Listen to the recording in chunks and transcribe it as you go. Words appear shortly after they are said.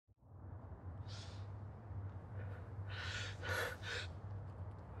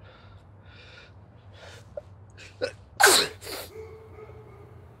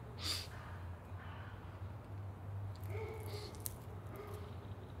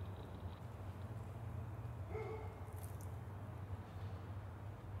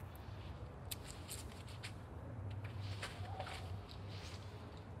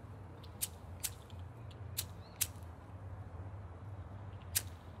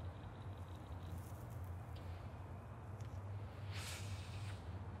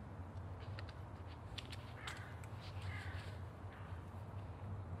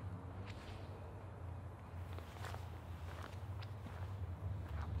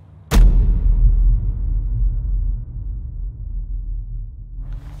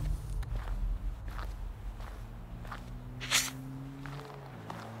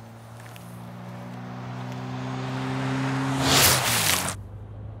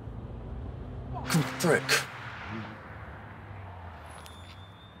fucking prick.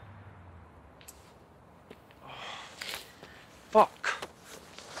 Fuck.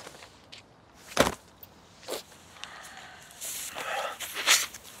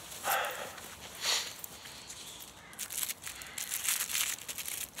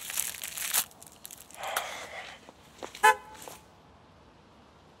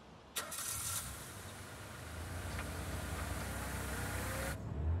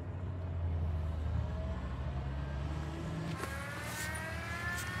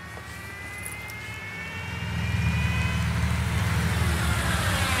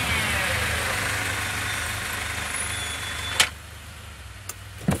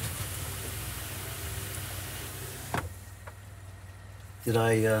 Did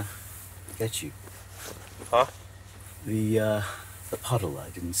I get you? Huh? The puddle, I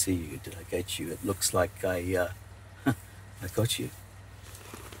didn't see you. Did I get you? It looks like I got you.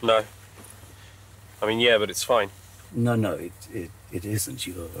 No. I mean, yeah, but it's fine. No, it isn't.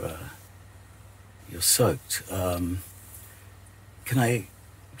 You're soaked. Can I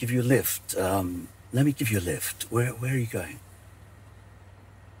give you a lift? Let me give you a lift. Where are you going?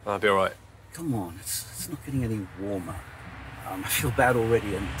 I'll be all right. Come on, it's not getting any warmer. I feel bad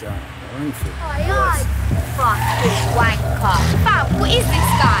already, and I only feel worse. Fucking wanker. Fam, what is this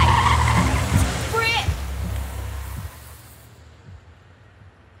guy? Brit!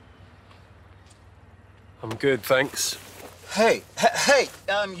 I'm good, thanks. Hey,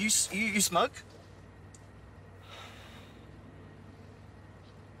 you smoke?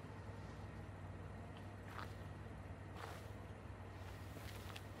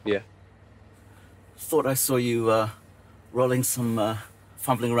 Yeah. Thought I saw you rolling some,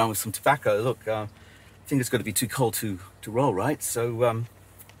 fumbling around with some tobacco. Look, I think it's going to be too cold to roll, right? So,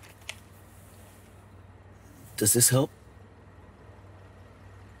 does this help?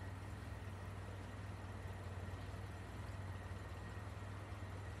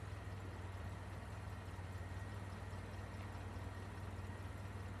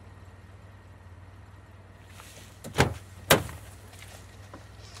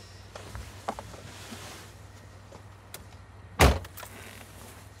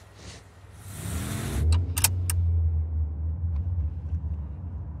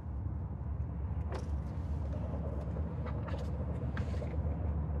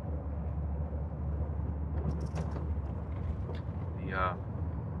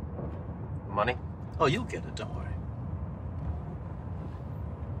 Money? Oh, you'll get it, don't worry.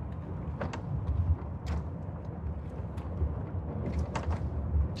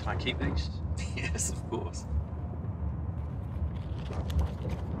 Can I keep these? Yes, of course.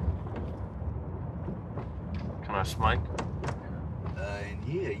 Can I smoke?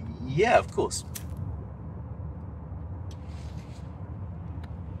 Yeah, of course.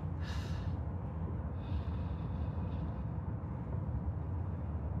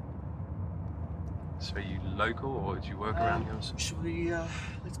 So are you local, or do you work around here? Should we,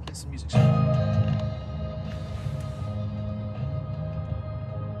 let's play some music. News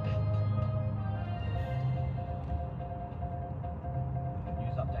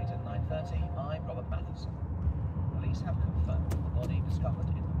update at 9:30. I'm Robert Matheson. Police have confirmed the body discovered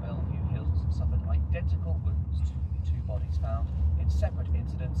in the Bellevue Hills suffered identical wounds to the two bodies found in separate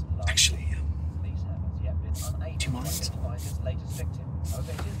incidents last Actually, week. Police have as yet been unable do you to mind? identify this latest victim.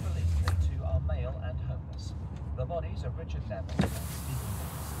 However, it is believed they too are male and homeless. The bodies of Richard Neville and Stephen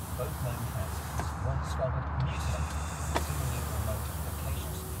Lewis, both known transits, were discovered mutilated in seemingly remote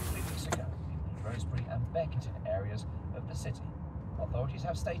locations 3 weeks ago in the Rosebery and Beckington areas of the city. Authorities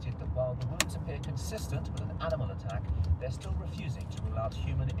have stated that while the wounds appear consistent with an animal attack, they're still refusing to rule out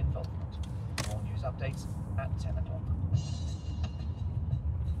human involvement. More news updates at 10 o'clock.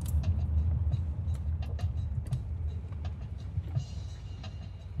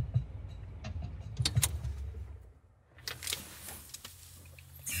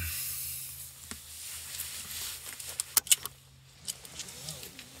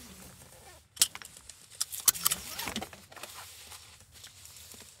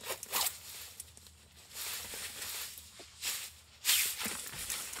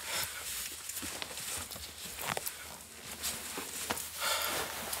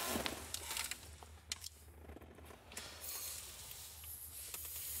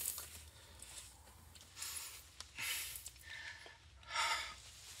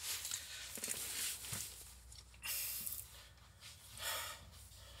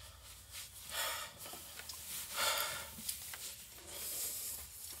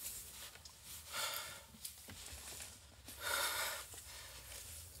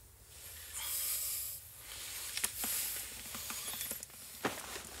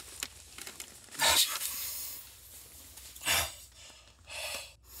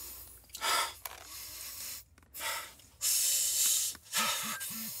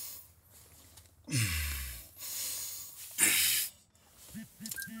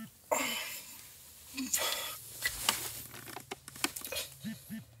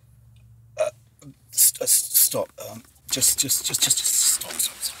 Stop. Just stop.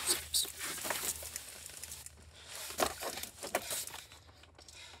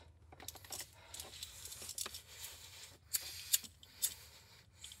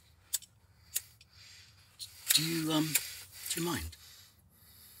 Do you mind?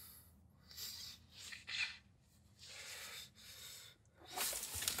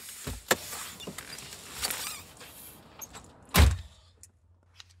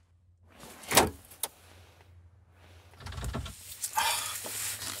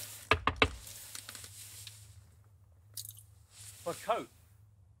 My coat.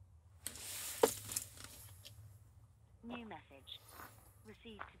 New message.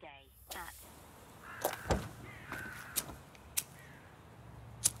 Received today at...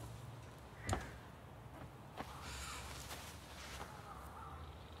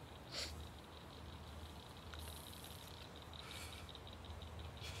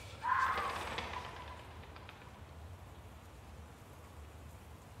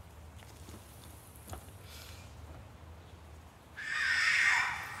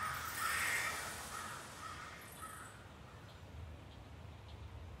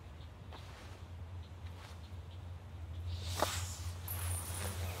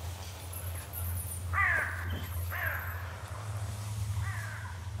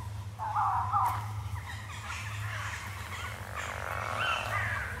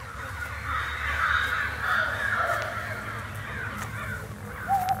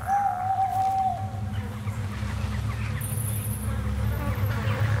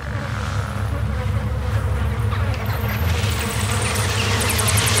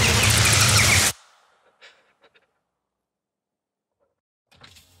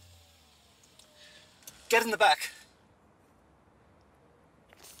 Get in the back.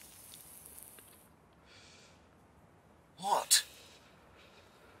 What?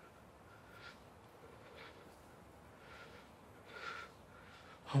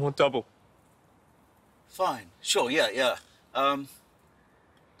 I want double. Fine. Sure, yeah.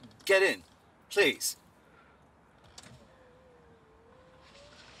 Get in, please.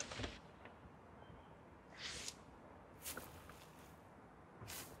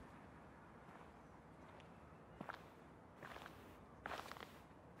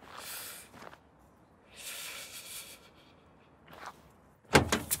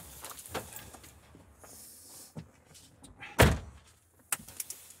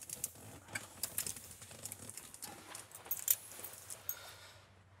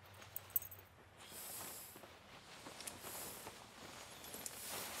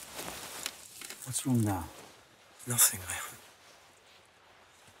 What's wrong now? Nothing, man.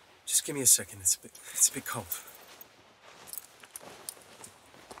 Just give me a second. It's a bit cold.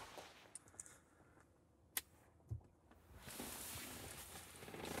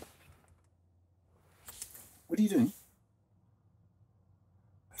 What are you doing?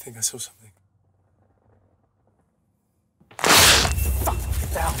 I think I saw something.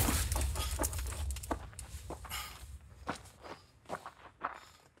 Fuck, down.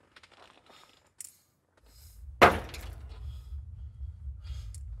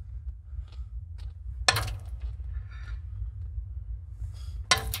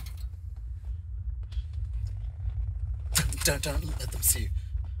 Don't let them see you.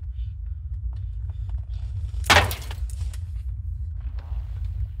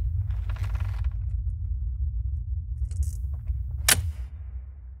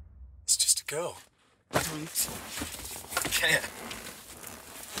 It's just a girl. I don't care.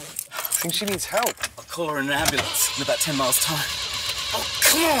 I think she needs help. I'll call her in an ambulance in about 10 miles' time. Oh,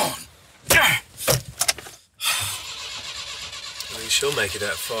 come on! I mean, she'll make it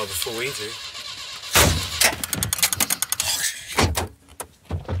that far before we do.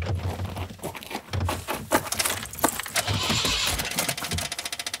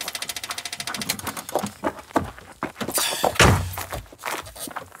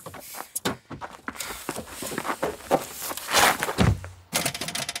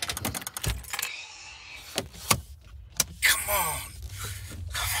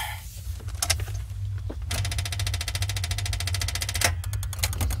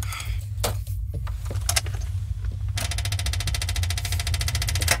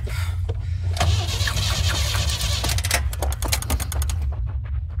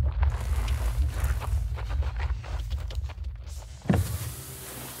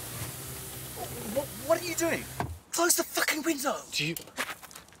 What are you doing? Close the fucking window! You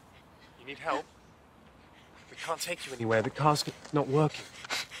need help? We can't take you anywhere. The car's not working.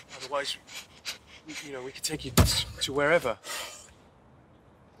 Otherwise, we could take you to wherever.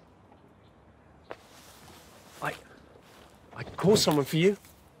 I can call someone for you.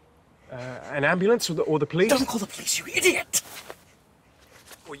 An ambulance or the police. Don't call the police, you idiot!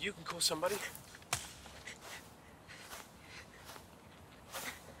 Or you can call somebody.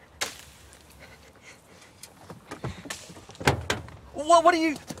 What are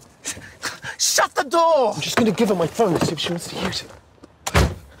you... Shut the door! I'm just going to give her my phone and see if she wants to use it.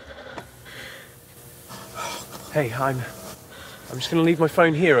 Hey, I'm just going to leave my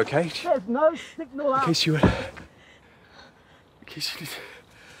phone here, okay? There's no signal out. In case you need...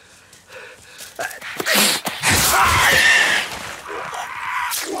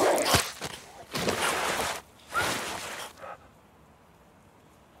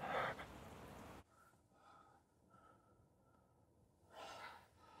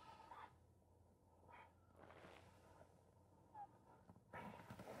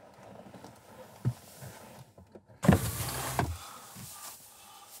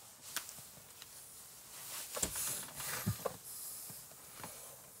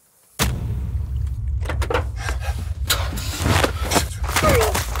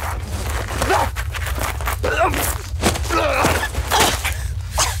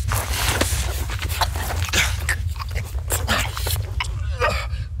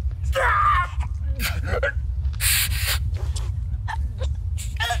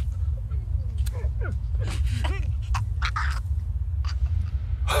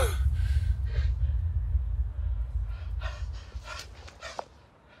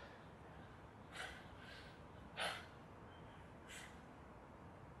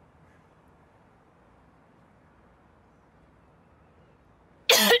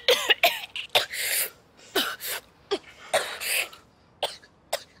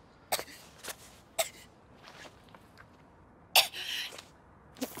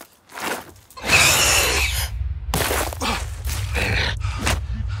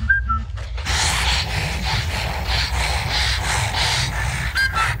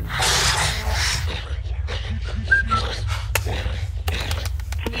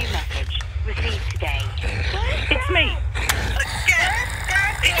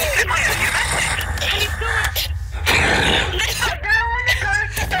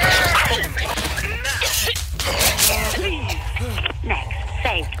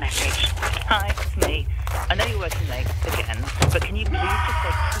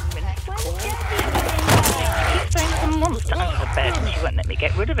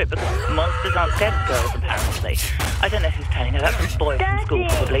 Get rid of it because monsters aren't scared of girls, apparently. I don't know who's telling her. That's some boy from school,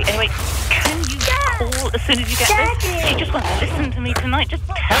 probably. Anyway, can you call as soon as you get this? She just wants to listen to me tonight. Just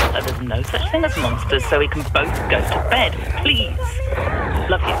tell her there's no such thing as monsters so we can both go to bed. Please.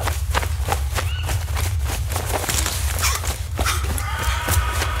 Love you.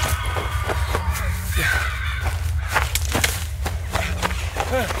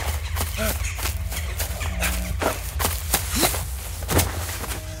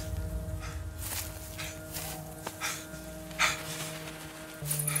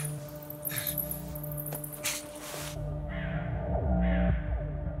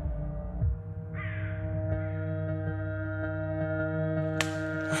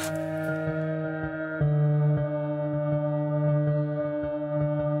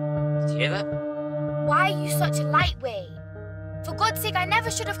 Why are you such a lightweight? For God's sake, I never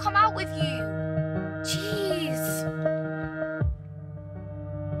should have come out with you. Jeez.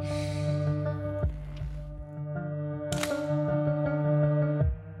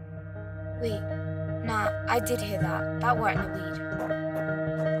 Wait, nah, I did hear that. That weren't the weed.